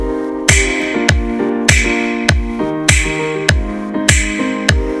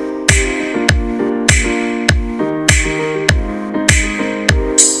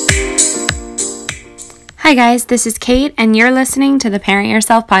Hi guys, this is Kate and you're listening to the Parent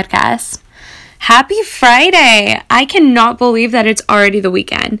Yourself podcast. Happy Friday! I cannot believe that it's already the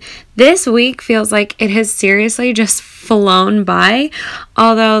weekend. This week feels like it has seriously just flown by,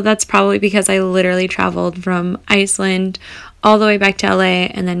 although that's probably because I literally traveled from Iceland all the way back to LA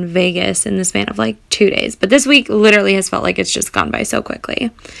and then Vegas in the span of like 2 days. But this week literally has felt like it's just gone by so quickly.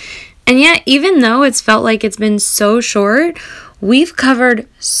 And yet, even though it's felt like it's been so short, we've covered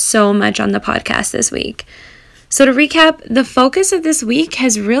so much on the podcast this week. So to recap, the focus of this week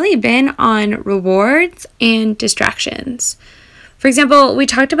has really been on rewards and distractions. For example, we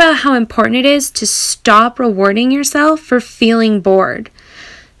talked about how important it is to stop rewarding yourself for feeling bored.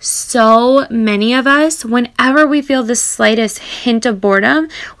 So many of us, whenever we feel the slightest hint of boredom,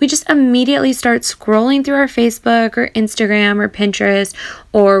 we just immediately start scrolling through our Facebook or Instagram or Pinterest,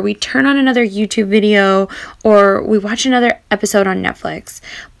 or we turn on another YouTube video, or we watch another episode on Netflix.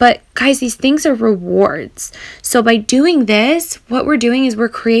 But guys, these things are rewards. So by doing this, what we're doing is we're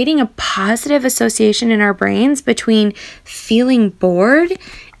creating a positive association in our brains between feeling bored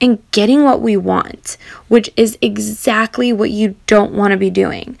and getting what we want, which is exactly what you don't want to be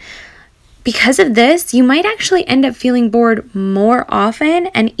doing. Because of this, you might actually end up feeling bored more often,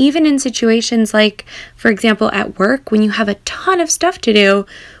 and even in situations like, for example, at work, when you have a ton of stuff to do,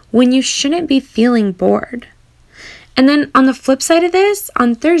 when you shouldn't be feeling bored. And then on the flip side of this,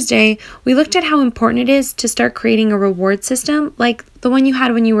 on Thursday, we looked at how important it is to start creating a reward system like the one you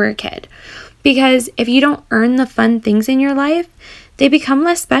had when you were a kid. Because if you don't earn the fun things in your life, they become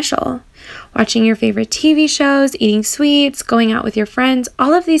less special. Watching your favorite TV shows, eating sweets, going out with your friends,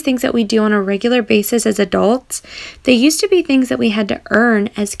 all of these things that we do on a regular basis as adults, they used to be things that we had to earn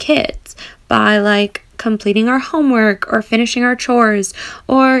as kids by like completing our homework or finishing our chores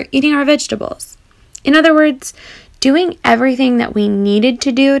or eating our vegetables. In other words, doing everything that we needed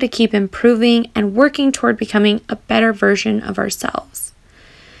to do to keep improving and working toward becoming a better version of ourselves.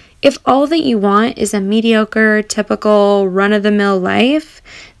 If all that you want is a mediocre, typical, run-of-the-mill life,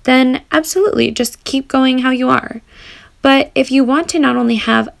 then absolutely, just keep going how you are. But if you want to not only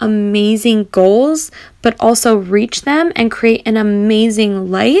have amazing goals, but also reach them and create an amazing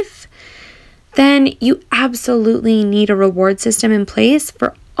life, then you absolutely need a reward system in place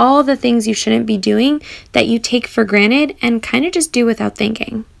for all the things you shouldn't be doing that you take for granted and kind of just do without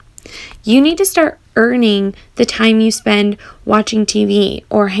thinking. You need to start earning the time you spend watching TV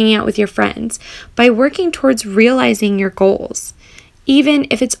or hanging out with your friends by working towards realizing your goals. Even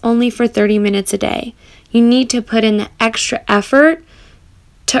if it's only for 30 minutes a day, you need to put in the extra effort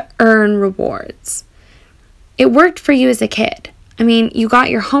to earn rewards. It worked for you as a kid. I mean, you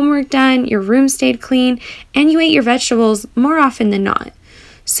got your homework done, your room stayed clean, and you ate your vegetables more often than not.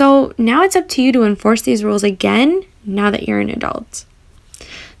 So now it's up to you to enforce these rules again now that you're an adult.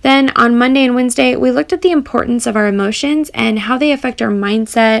 Then on Monday and Wednesday, we looked at the importance of our emotions and how they affect our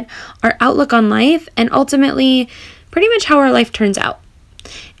mindset, our outlook on life, and ultimately pretty much how our life turns out.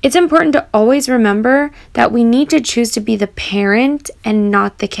 It's important to always remember that we need to choose to be the parent and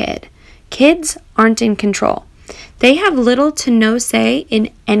not the kid. Kids aren't in control. They have little to no say in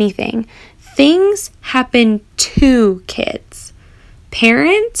anything. Things happen to kids.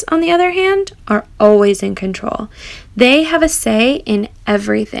 Parents, on the other hand, are always in control. They have a say in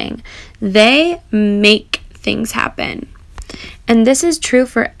everything. They make things happen. And this is true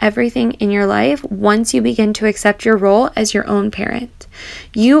for everything in your life once you begin to accept your role as your own parent.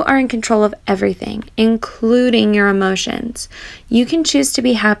 You are in control of everything, including your emotions. You can choose to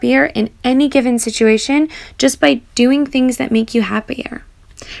be happier in any given situation just by doing things that make you happier.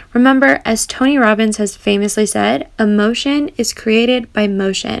 Remember, as Tony Robbins has famously said, emotion is created by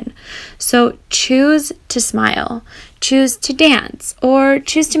motion. So choose to smile, choose to dance, or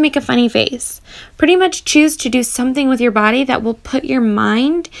choose to make a funny face. Pretty much choose to do something with your body that will put your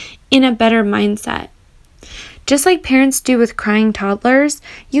mind in a better mindset. Just like parents do with crying toddlers,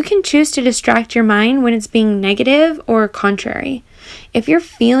 you can choose to distract your mind when it's being negative or contrary. If you're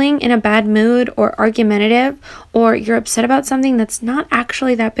feeling in a bad mood or argumentative, or you're upset about something that's not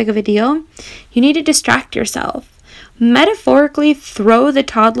actually that big of a deal, you need to distract yourself. Metaphorically throw the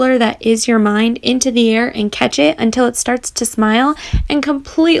toddler that is your mind into the air and catch it until it starts to smile and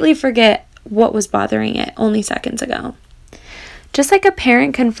completely forget what was bothering it only seconds ago. Just like a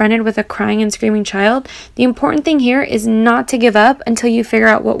parent confronted with a crying and screaming child, the important thing here is not to give up until you figure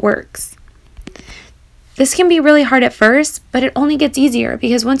out what works. This can be really hard at first, but it only gets easier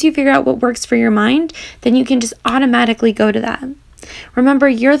because once you figure out what works for your mind, then you can just automatically go to that. Remember,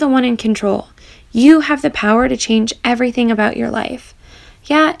 you're the one in control. You have the power to change everything about your life.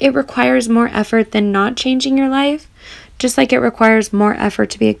 Yeah, it requires more effort than not changing your life. Just like it requires more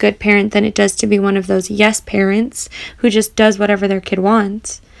effort to be a good parent than it does to be one of those yes parents who just does whatever their kid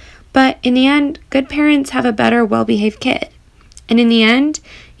wants. But in the end, good parents have a better, well-behaved kid. And in the end,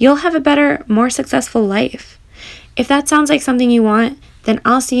 you'll have a better, more successful life. If that sounds like something you want, then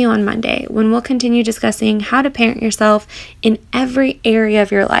I'll see you on Monday when we'll continue discussing how to parent yourself in every area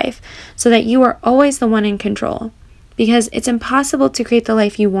of your life so that you are always the one in control. Because it's impossible to create the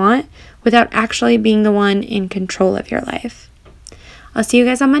life you want without actually being the one in control of your life. I'll see you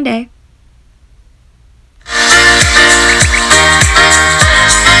guys on Monday.